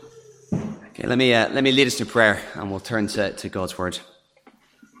Okay, let me lead us to prayer, and we'll turn to God's word.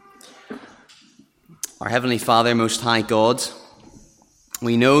 Our Heavenly Father, Most High God,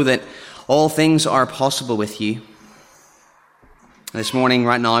 we know that all things are possible with you. This morning,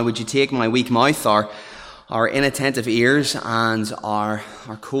 right now, would you take my weak mouth, our inattentive ears, and our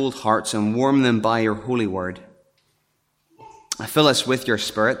cold hearts, and warm them by your holy word. Fill us with your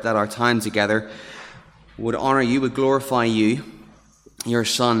Spirit, that our time together would honor you, would glorify you, your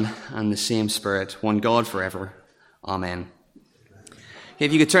Son, and the same Spirit, one God forever. Amen.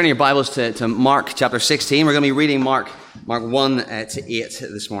 If you could turn your Bibles to Mark chapter 16. We're going to be reading Mark 1 to 8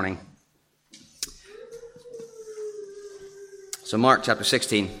 this morning. So Mark chapter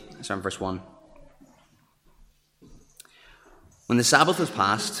 16, starting verse 1. When the Sabbath was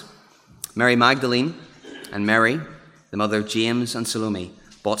past, Mary Magdalene and Mary, the mother of James and Salome,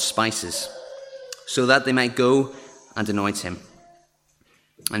 bought spices, so that they might go and anoint him.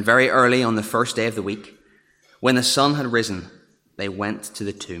 And very early on the first day of the week, when the sun had risen, they went to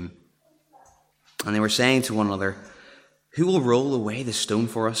the tomb. And they were saying to one another, "Who will roll away the stone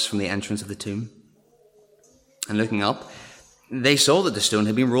for us from the entrance of the tomb?" And looking up, they saw that the stone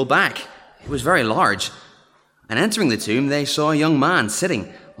had been rolled back. It was very large. And entering the tomb, they saw a young man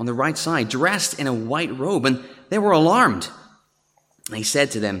sitting on the right side, dressed in a white robe, and they were alarmed. And he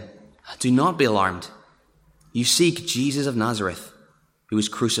said to them, "Do not be alarmed. You seek Jesus of Nazareth, who was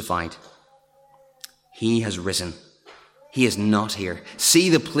crucified. He has risen. He is not here. See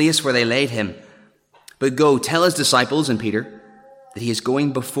the place where they laid him. But go, tell his disciples and Peter that he is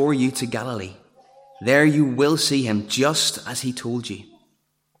going before you to Galilee. There you will see him, just as he told you."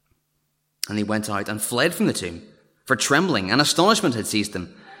 And he went out and fled from the tomb, for trembling and astonishment had seized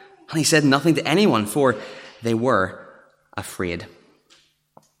them. And he said nothing to anyone, for they were afraid.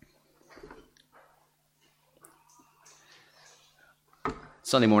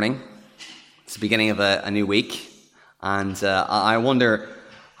 Sunday morning, it's the beginning of a new week, and I wonder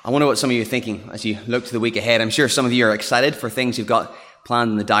what some of you are thinking as you look to the week ahead. I'm sure some of you are excited for things you've got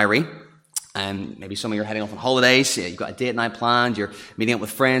planned in the diary. Maybe some of you are heading off on holidays. You've got a date night planned. You're meeting up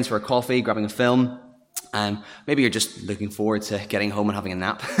with friends for a coffee, grabbing a film. Maybe you're just looking forward to getting home and having a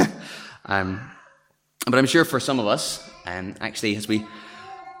nap. But I'm sure for some of us, actually, as we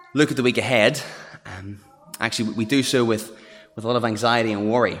look at the week ahead, actually we do so with a lot of anxiety and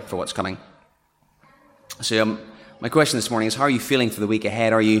worry for what's coming. So my question this morning is, how are you feeling for the week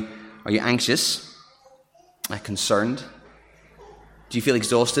ahead? Are you anxious? Concerned? Do you feel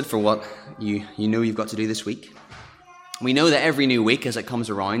exhausted for what you know you've got to do this week? We know that every new week as it comes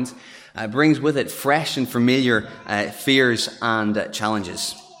around brings with it fresh and familiar fears and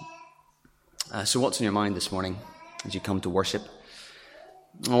challenges. So what's in your mind this morning as you come to worship?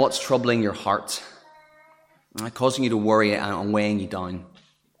 What's troubling your heart? Causing you to worry and weighing you down?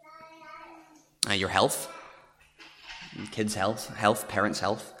 Your health, kids' health, parents'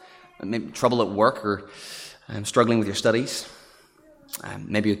 health, maybe trouble at work or struggling with your studies.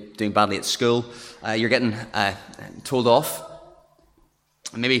 Maybe you're doing badly at school. You're getting told off.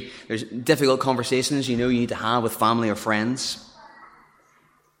 Maybe there's difficult conversations you need to have with family or friends.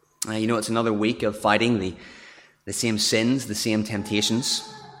 It's another week of fighting the same sins, the same temptations.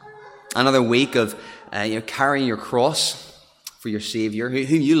 Another week of carrying your cross for your Savior, who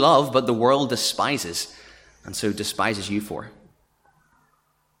you love, but the world despises, and so despises you for.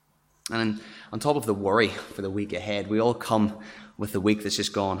 And on top of the worry for the week ahead, we all come with the week that's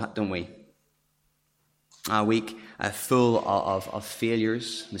just gone, don't we? A week full of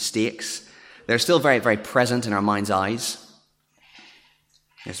failures, mistakes. They're still very, very present in our mind's eyes.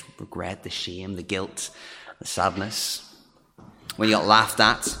 There's regret, the shame, the guilt, the sadness. When you got laughed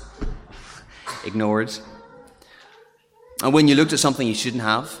at, ignored. And when you looked at something you shouldn't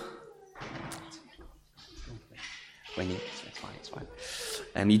have. It's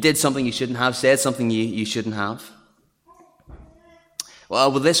fine. You did something you shouldn't have, said something you shouldn't have.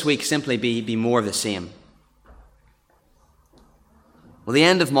 Well, will this week simply be more of the same? Well, the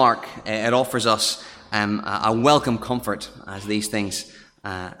end of Mark, it offers us a welcome comfort as we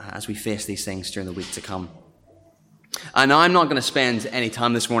face these things during the week to come. Now, I'm not going to spend any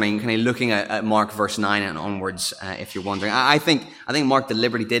time this morning kind of looking at Mark verse 9 and onwards, if you're wondering. I think Mark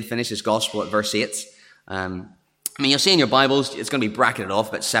deliberately did finish his gospel at verse 8. You'll see in your Bibles, it's going to be bracketed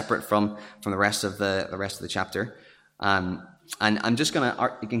off, but separate from the rest of the chapter. And I'm just going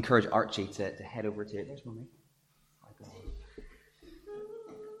to encourage Archie to head over to it. There's Mummy.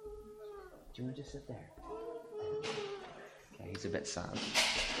 Do you want to just sit there? Okay, he's a bit sad.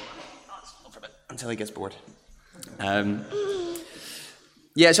 Until he gets bored.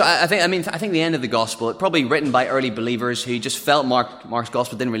 Yeah, so I think the end of the gospel, probably written by early believers who just felt Mark's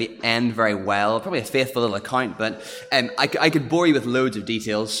gospel didn't really end very well. Probably a faithful little account, but I could bore you with loads of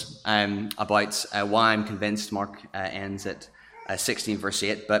details about why I'm convinced Mark ends at 16 verse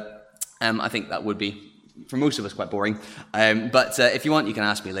 8, but I think that would be, for most of us, quite boring. But if you want, you can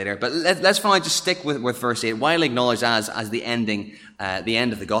ask me later. But let's finally just stick with verse 8, widely acknowledged as the ending, the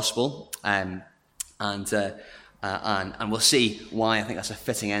end of the gospel, and we'll see why I think that's a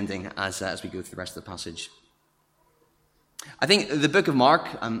fitting ending as we go through the rest of the passage. I think the book of Mark,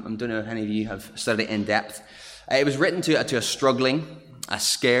 I don't know if any of you have studied it in depth, it was written to a struggling, a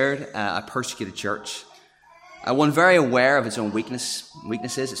scared, a persecuted church, one very aware of its own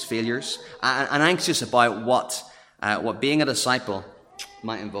weaknesses, its failures, and anxious about what being a disciple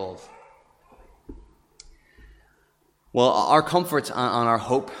might involve. Well, our comfort and our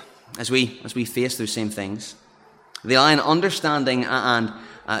hope as we face those same things, they lie in understanding and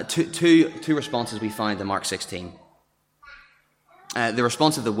two responses we find in Mark 16. The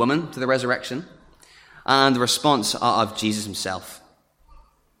response of the woman to the resurrection and the response of Jesus himself.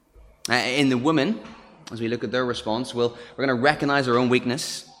 In the woman, as we look at their response, we're going to recognize our own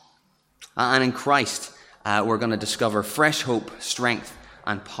weakness. And in Christ, we're going to discover fresh hope, strength,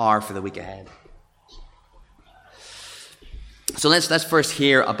 and power for the week ahead. So let's first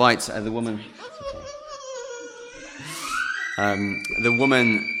hear about the woman. The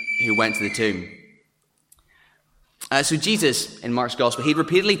woman who went to the tomb. So Jesus, in Mark's Gospel, he'd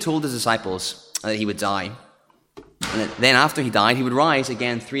repeatedly told his disciples that he would die. And then after he died, he would rise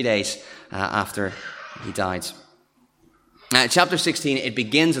again 3 days after he died. Chapter 16, it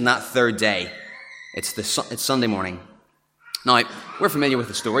begins on that third day. It's Sunday morning. Now, we're familiar with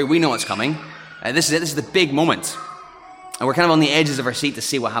the story. We know what's coming. This is it. This is the big moment. And we're kind of on the edges of our seat to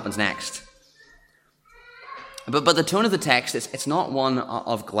see what happens next. But the tone of the text, it's not one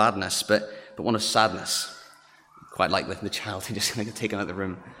of gladness, but one of sadness. Quite like the child who just got taken out of the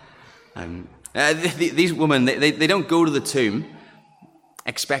room. These women, they don't go to the tomb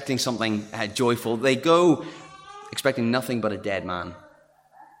expecting something joyful. They go expecting nothing but a dead man.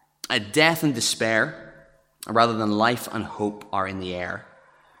 A death and despair, rather than life and hope, are in the air.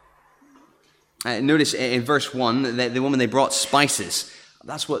 Notice in verse 1, the woman, they brought spices.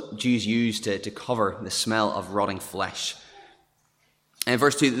 That's what Jews used to cover the smell of rotting flesh. And in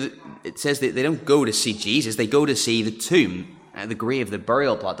verse 2, it says that they don't go to see Jesus, they go to see the tomb, the grave, the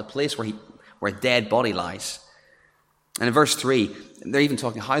burial plot, the place where a dead body lies. And in verse 3, they're even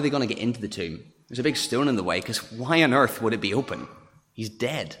talking, how are they going to get into the tomb? There's a big stone in the way, because why on earth would it be open? He's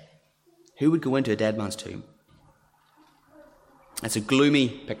dead. Who would go into a dead man's tomb? It's a gloomy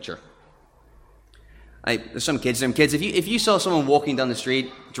picture. There's some kids, if you saw someone walking down the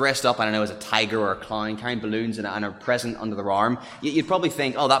street dressed up, I don't know, as a tiger or a clown, carrying balloons and a present under their arm, you'd probably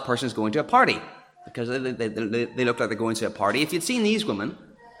think, oh, that person's going to a party, because they look like they're going to a party. If you'd seen these women,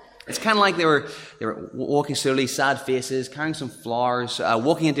 it's kind of like they were walking slowly, sad faces, carrying some flowers,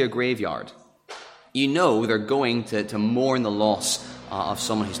 walking into a graveyard. You know they're going to mourn the loss of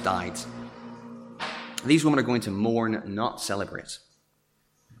someone who's died. These women are going to mourn, not celebrate.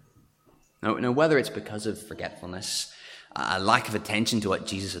 Now, whether it's because of forgetfulness, a lack of attention to what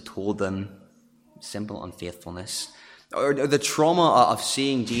Jesus had told them, simple unfaithfulness, or the trauma of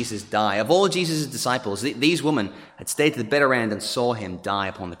seeing Jesus die. Of all Jesus' disciples, these women had stayed to the bitter end and saw him die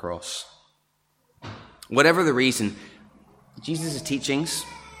upon the cross. Whatever the reason, Jesus' teachings,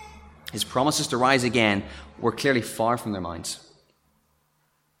 his promises to rise again, were clearly far from their minds.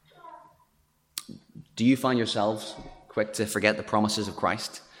 Do you find yourselves quick to forget the promises of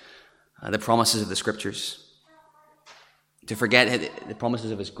Christ? The promises of the Scriptures? To forget the promises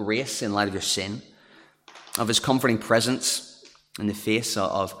of his grace in light of your sin? Of his comforting presence in the face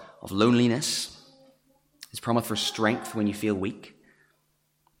of loneliness? His promise for strength when you feel weak?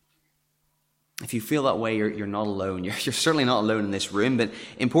 If you feel that way, you're not alone. You're certainly not alone in this room, but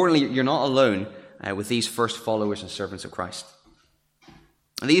importantly, you're not alone with these first followers and servants of Christ.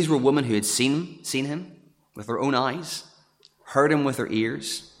 These were women who had seen him with their own eyes, heard him with their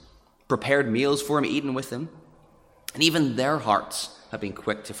ears, prepared meals for him, eaten with him, and even their hearts have been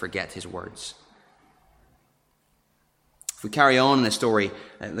quick to forget his words. If we carry on in the story,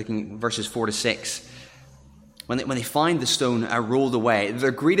 looking at verses 4 to 6, when they find the stone rolled away,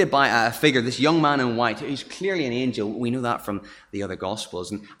 they're greeted by a figure, this young man in white, who's clearly an angel. We know that from the other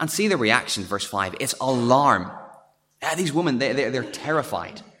Gospels. And see the reaction, verse 5. It's alarm. These women, they're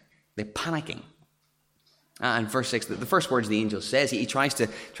terrified. They're panicking. And verse 6, the first words the angel says, he tries to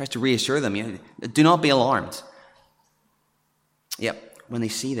reassure them, do not be alarmed. Yep, when they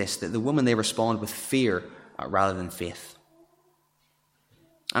see this, the women, they respond with fear rather than faith.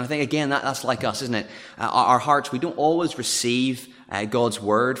 And I think, again, that's like us, isn't it? Our hearts, we don't always receive God's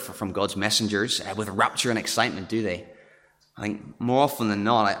word from God's messengers with rapture and excitement, do they? I think more often than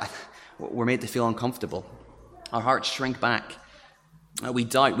not, we're made to feel uncomfortable. Our hearts shrink back. We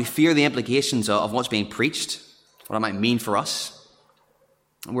doubt. We fear the implications of what's being preached, what it might mean for us.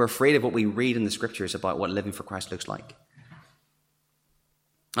 And we're afraid of what we read in the scriptures about what living for Christ looks like.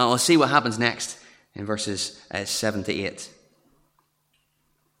 Now, we'll see what happens next in verses 7 to 8.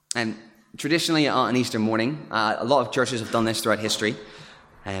 And traditionally on Easter morning, a lot of churches have done this throughout history.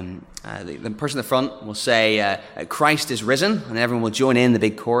 The person at the front will say, Christ is risen, and everyone will join in the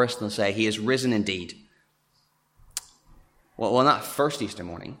big chorus, and they'll say, he is risen indeed. Well, on that first Easter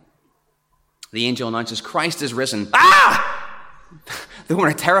morning, the angel announces, Christ is risen. Ah! The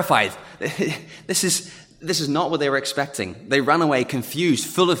women are terrified. This is not what they were expecting. They ran away confused,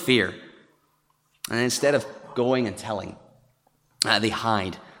 full of fear. And instead of going and telling, they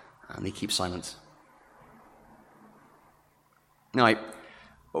hide and they keep silent. Now,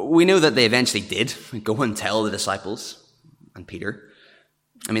 we know that they eventually did go and tell the disciples and Peter.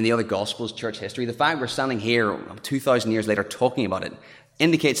 I mean, the other Gospels, church history, the fact we're standing here 2,000 years later talking about it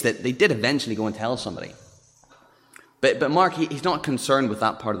indicates that they did eventually go and tell somebody. But Mark, he's not concerned with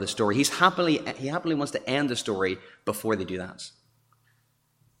that part of the story. He happily wants to end the story before they do that.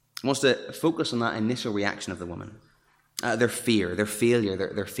 He wants to focus on that initial reaction of the woman, their fear, their failure,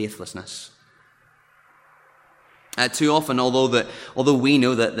 their faithlessness. Too often, although we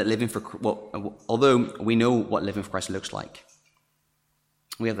know although we know what living for Christ looks like,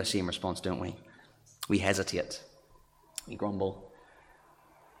 we have the same response, don't we? We hesitate, we grumble,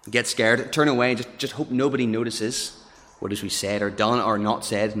 get scared, turn away, just hope nobody notices what is we said or done or not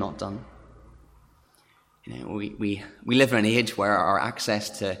said, not done. You know, we live in an age where our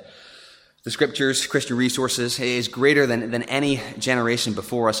access to the scriptures, Christian resources, is greater than any generation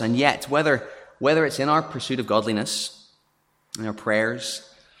before us, and yet whether it's in our pursuit of godliness, in our prayers,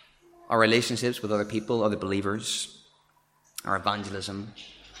 our relationships with other people, other believers, our evangelism,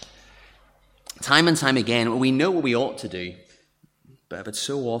 time and time again, we know what we ought to do, but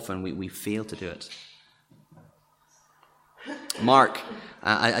so often we fail to do it. Mark,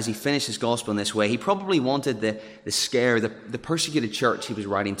 as he finished his gospel in this way, he probably wanted the persecuted church he was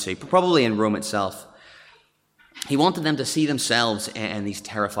writing to, probably in Rome itself. He wanted them to see themselves in these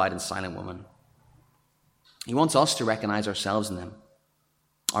terrified and silent women. He wants us to recognize ourselves in them,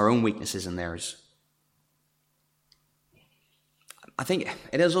 our own weaknesses and theirs. I think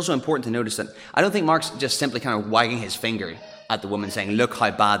it is also important to notice that I don't think Mark's just simply kind of wagging his finger at the woman saying, look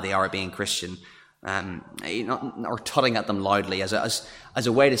how bad they are at being Christian, or tutting at them loudly as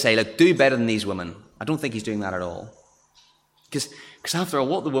a way to say, look, do better than these women. I don't think he's doing that at all. Because after all,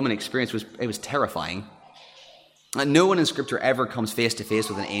 what the woman experienced was terrifying. And no one in Scripture ever comes face to face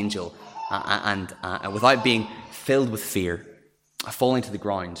with an angel and without being filled with fear, falling to the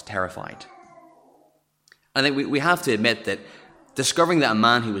ground, terrified. I think we have to admit that discovering that a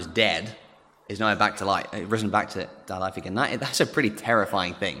man who was dead is now back to life, risen back to life again, that's a pretty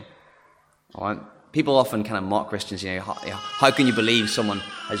terrifying thing. All right? People often kind of mock Christians, how can you believe someone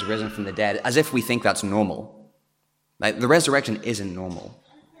has risen from the dead, as if we think that's normal. Like, the resurrection isn't normal.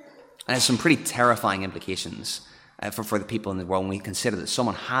 And has some pretty terrifying implications for the people in the world when we consider that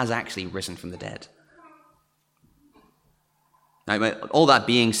someone has actually risen from the dead. Now, all that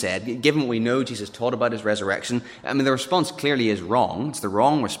being said, given what we know Jesus taught about his resurrection, I mean, the response clearly is wrong. It's the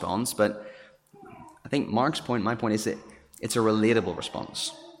wrong response, but I think my point is that it's a relatable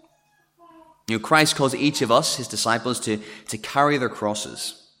response. Christ calls each of us, his disciples, to carry their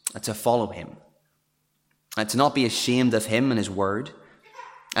crosses, to follow him, to not be ashamed of him and his word,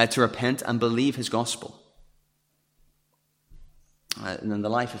 to repent and believe his gospel. And in the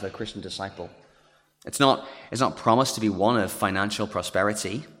life of a Christian disciple, it's not promised to be one of financial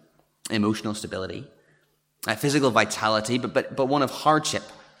prosperity, emotional stability, physical vitality, but one of hardship,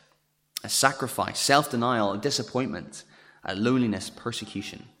 a sacrifice, self-denial, disappointment, loneliness,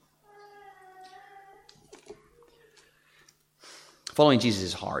 persecution. Following Jesus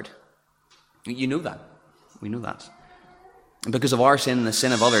is hard. You know that. We know that. And because of our sin and the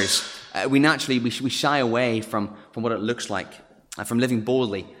sin of others, we shy away from what it looks like, from living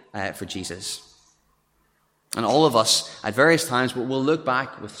boldly for Jesus. And all of us, at various times, will look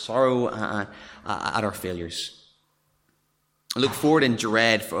back with sorrow at our failures. Look forward in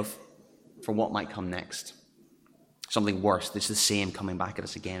dread for what might come next. Something worse, it's the same coming back at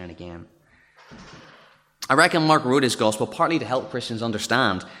us again and again. I reckon Mark wrote his gospel partly to help Christians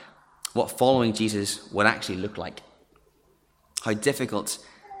understand what following Jesus would actually look like. How difficult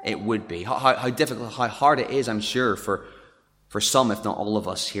it would be. How hard it is, I'm sure, for for some, if not all of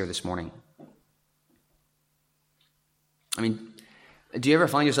us here this morning. I mean, do you ever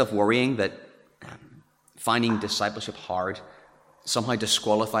find yourself worrying that finding discipleship hard somehow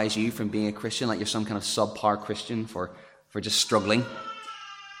disqualifies you from being a Christian, like you're some kind of subpar Christian for just struggling?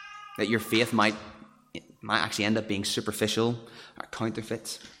 That your faith might actually end up being superficial or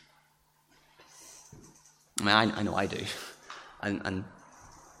counterfeit? I mean, I know I do. And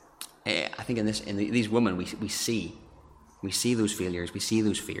I think in these women, we see those failures, we see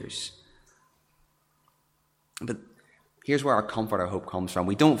those fears. But here's where our comfort, our hope comes from.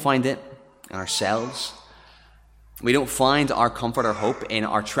 We don't find it in ourselves. We don't find our comfort, our hope in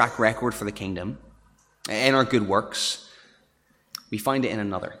our track record for the kingdom, in our good works. We find it in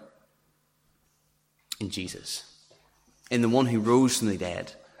another, in Jesus, in the one who rose from the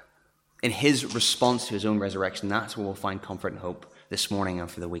dead, in his response to his own resurrection. That's where we'll find comfort and hope this morning and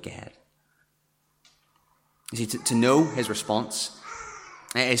for the week ahead. You see, to know his response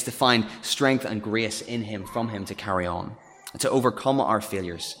is to find strength and grace in him, from him, to carry on, to overcome our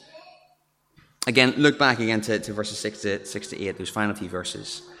failures. Again, look back again to verses 6 to 8, those final few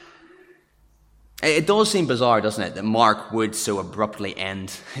verses. It does seem bizarre, doesn't it, that Mark would so abruptly end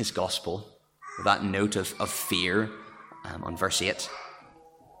his gospel with that note of fear on verse 8.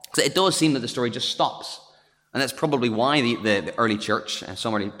 So it does seem that the story just stops. And that's probably why the early church,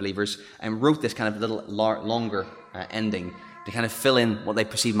 some early believers, wrote this kind of little longer ending to kind of fill in what they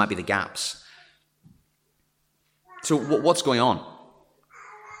perceive might be the gaps. So what's going on?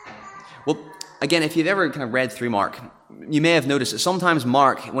 Well, again, if you've ever kind of read through Mark, you may have noticed that sometimes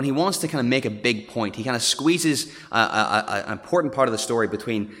Mark, when he wants to kind of make a big point, he kind of squeezes an important part of the story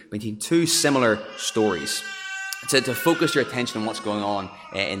between two similar stories to focus your attention on what's going on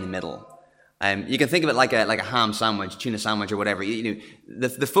in the middle. You can think of it like a ham sandwich, tuna sandwich, or whatever.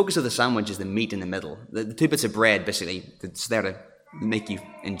 The focus of the sandwich is the meat in the middle. The two bits of bread, basically, it's there to make you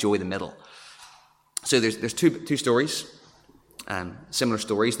enjoy the middle. So there's two stories, similar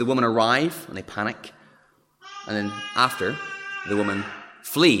stories. The women arrive and they panic, and then after, the women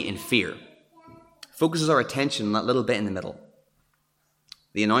flee in fear. Focuses our attention on that little bit in the middle,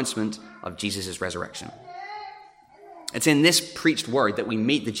 the announcement of Jesus' resurrection. It's in this preached word that we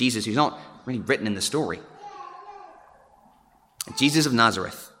meet the Jesus who's not really written in the story. Jesus of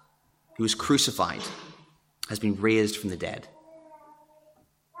Nazareth, who was crucified, has been raised from the dead.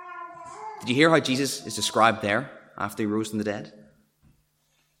 Did you hear how Jesus is described there after he rose from the dead?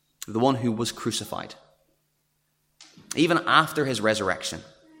 The one who was crucified. Even after his resurrection,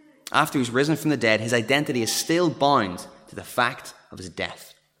 after he's risen from the dead, his identity is still bound to the fact of his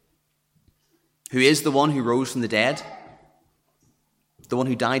death. Who is the one who rose from the dead? The one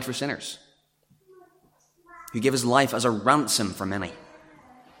who died for sinners, who gave his life as a ransom for many.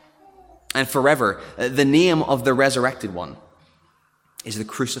 And forever, the name of the resurrected one is the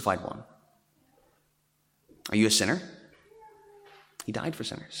crucified one. Are you a sinner? He died for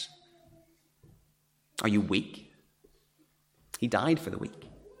sinners. Are you weak? He died for the weak.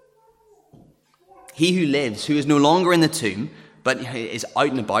 He who lives, who is no longer in the tomb, but is out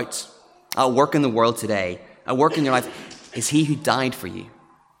and about, at work in the world today, at work in your life, is he who died for you.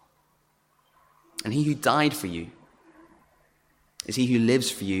 And he who died for you is he who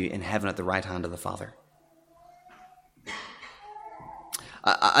lives for you in heaven at the right hand of the Father.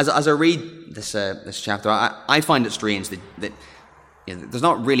 As I read this chapter, I find it strange that there's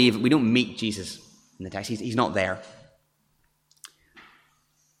not really, we don't meet Jesus in the text. He's not there.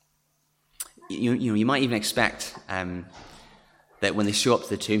 You might even expect that when they show up to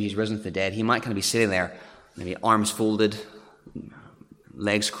the tomb, he's risen from the dead. He might kind of be sitting there, maybe arms folded,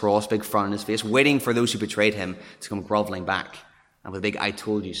 legs crossed, big frown on his face, waiting for those who betrayed him to come groveling back, and with a big "I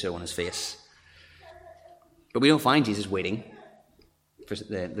told you so" on his face. But we don't find Jesus waiting for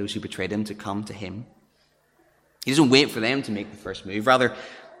those who betrayed him to come to him. He doesn't wait for them to make the first move. Rather,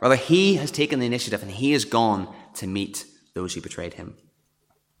 he has taken the initiative, and he has gone to meet those who betrayed him.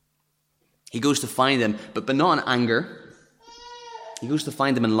 He goes to find them, but not in anger. He goes to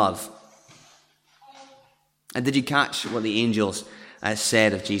find them in love. And did you catch what the angels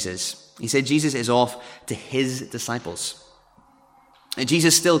said of Jesus? He said Jesus is off to his disciples. And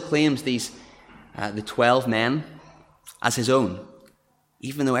Jesus still claims the 12 men as his own,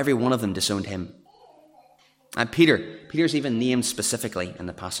 even though every one of them disowned him. And Peter's even named specifically in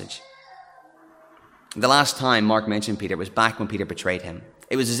the passage. The last time Mark mentioned Peter was back when Peter betrayed him.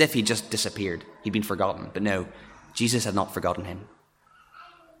 It was as if he just disappeared. He'd been forgotten. But no, Jesus had not forgotten him.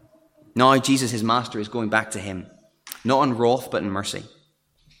 Now Jesus, his master, is going back to him, not in wrath but in mercy.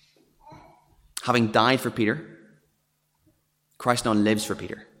 Having died for Peter, Christ now lives for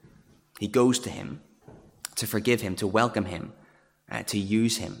Peter. He goes to him to forgive him, to welcome him to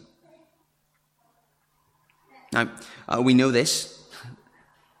use him. Now, we know this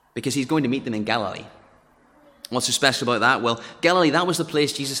because he's going to meet them in Galilee. What's so special about that? Well, Galilee, that was the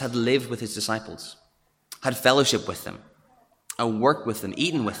place Jesus had lived with his disciples, had fellowship with them, worked with them,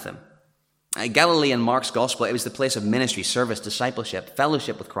 eaten with them. Galilee in Mark's gospel, it was the place of ministry, service, discipleship,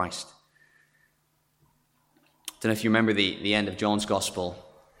 fellowship with Christ. I don't know if you remember the end of John's gospel.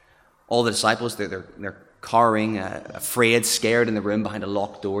 All the disciples, they're cowering, afraid, scared in the room behind a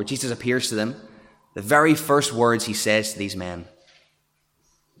locked door. Jesus appears to them. The very first words he says to these men,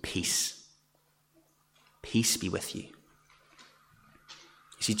 peace. Peace be with you.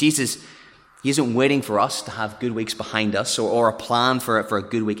 You see, Jesus, he isn't waiting for us to have good weeks behind us or a plan for a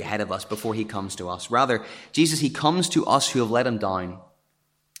good week ahead of us before he comes to us. Rather, Jesus, he comes to us who have let him down.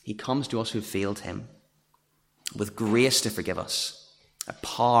 He comes to us who have failed him with grace to forgive us, a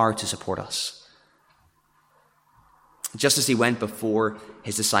power to support us. Just as he went before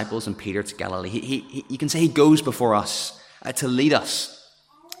his disciples and Peter to Galilee, you can say he goes before us to lead us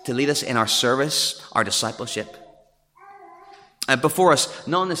in our service, our discipleship. Before us,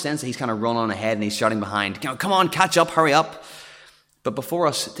 not in the sense that he's kind of run on ahead and he's shouting behind, come on, catch up, hurry up. But before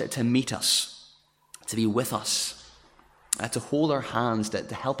us, to meet us, to be with us, to hold our hands,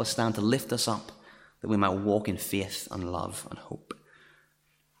 to help us stand, to lift us up, that we might walk in faith and love and hope.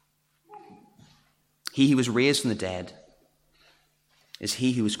 He who was raised from the dead is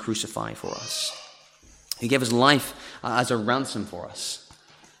he who was crucified for us. He gave his life as a ransom for us.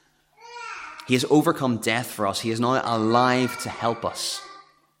 He has overcome death for us. He is now alive to help us.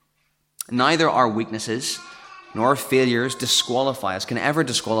 Neither our weaknesses nor our failures can ever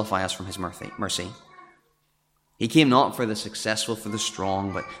disqualify us from his mercy. He came not for the successful, for the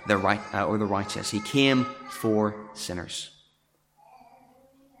strong, but the righteous. He came for sinners.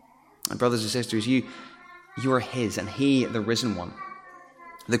 And brothers and sisters, you are his, and he, the risen one,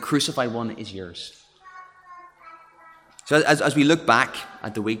 the crucified one, is yours. So as we look back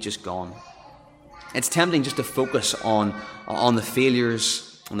at the week just gone, it's tempting just to focus on the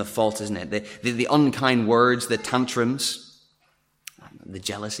failures and the faults, isn't it? The unkind words, the tantrums, the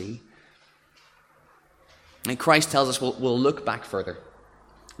jealousy. And Christ tells us we'll look back further.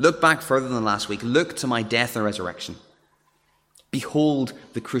 Look back further than last week. Look to my death and resurrection. Behold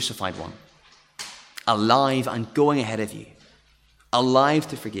the crucified one, alive and going ahead of you, alive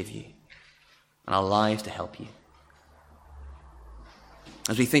to forgive you, and alive to help you.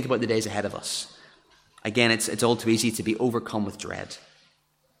 As we think about the days ahead of us, again, it's all too easy to be overcome with dread.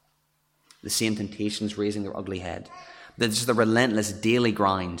 The same temptations raising their ugly head. This is the relentless daily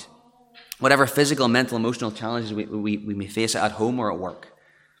grind. Whatever physical, mental, emotional challenges we may face at home or at work.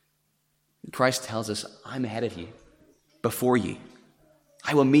 Christ tells us, I'm ahead of you, before you.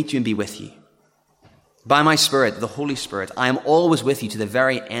 I will meet you and be with you. By my Spirit, the Holy Spirit, I am always with you to the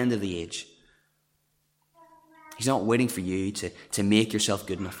very end of the age. He's not waiting for you to make yourself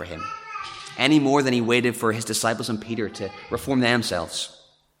good enough for him, any more than he waited for his disciples and Peter to reform themselves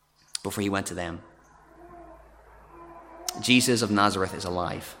before he went to them. Jesus of Nazareth is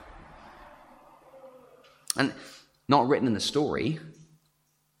alive. And not written in the story,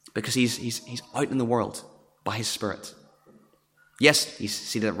 because he's out in the world by his Spirit. Yes, he's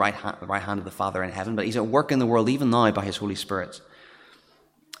seated at the right hand of the Father in heaven, but he's at work in the world even now by his Holy Spirit.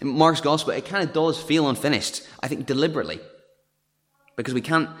 In Mark's gospel, it kind of does feel unfinished, I think deliberately, because we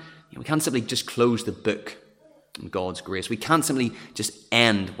can't simply just close the book in God's grace. We can't simply just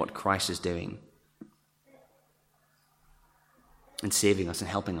end what Christ is doing and saving us and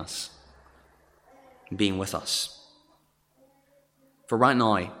helping us and being with us. For right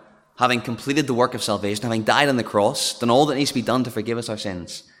now, having completed the work of salvation, having died on the cross, done all that needs to be done to forgive us our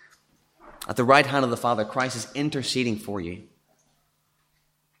sins, at the right hand of the Father, Christ is interceding for you,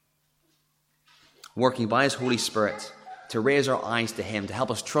 working by his Holy Spirit to raise our eyes to him, to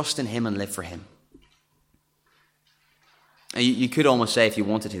help us trust in him and live for him. And you could almost say, if you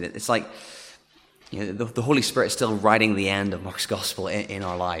wanted to, that it's like the Holy Spirit is still writing the end of Mark's gospel in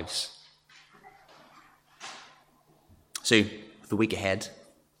our lives. So, with the week ahead,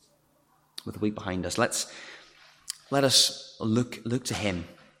 with the week behind us, let us look to him.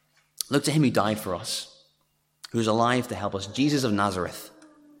 Look to him who died for us, who is alive to help us. Jesus of Nazareth,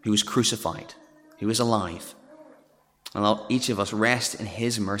 who was crucified, who is alive. And let each of us rest in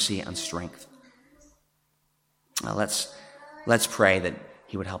his mercy and strength. Now let's pray that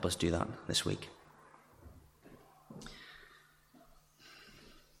he would help us do that this week.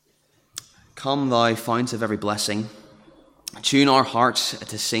 Come, thou fount of every blessing, tune our hearts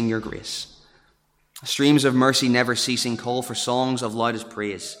to sing your grace. Streams of mercy never ceasing call for songs of loudest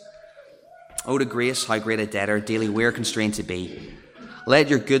praise. O to grace, how great a debtor daily we're constrained to be. Let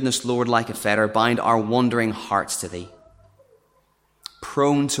your goodness, Lord, like a fetter, bind our wandering hearts to thee.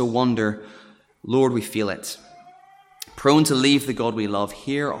 Prone to wander, Lord, we feel it. Prone to leave the God we love,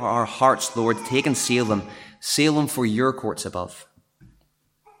 here are our hearts, Lord. Take and seal them. Seal them for your courts above.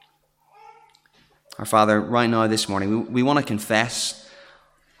 Our Father, right now this morning, we want to confess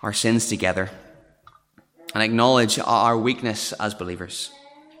our sins together and acknowledge our weakness as believers.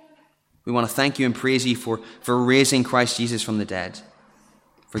 We want to thank you and praise you for raising Christ Jesus from the dead,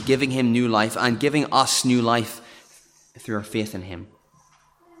 for giving him new life and giving us new life through our faith in him.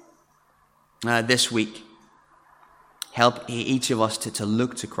 This week, help each of us to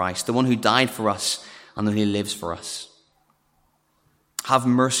look to Christ, the one who died for us and who lives for us. Have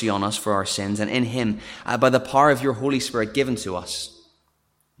mercy on us for our sins, and in him, by the power of your Holy Spirit given to us,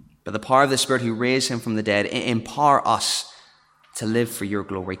 by the power of the Spirit who raised him from the dead, empower us to live for your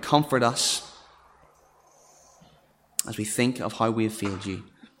glory. Comfort us as we think of how we have failed you.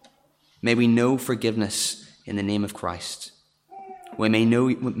 May we know forgiveness in the name of Christ. May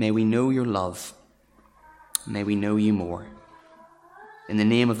we know your love. May we know you more. In the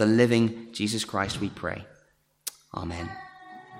name of the living Jesus Christ we pray. Amen.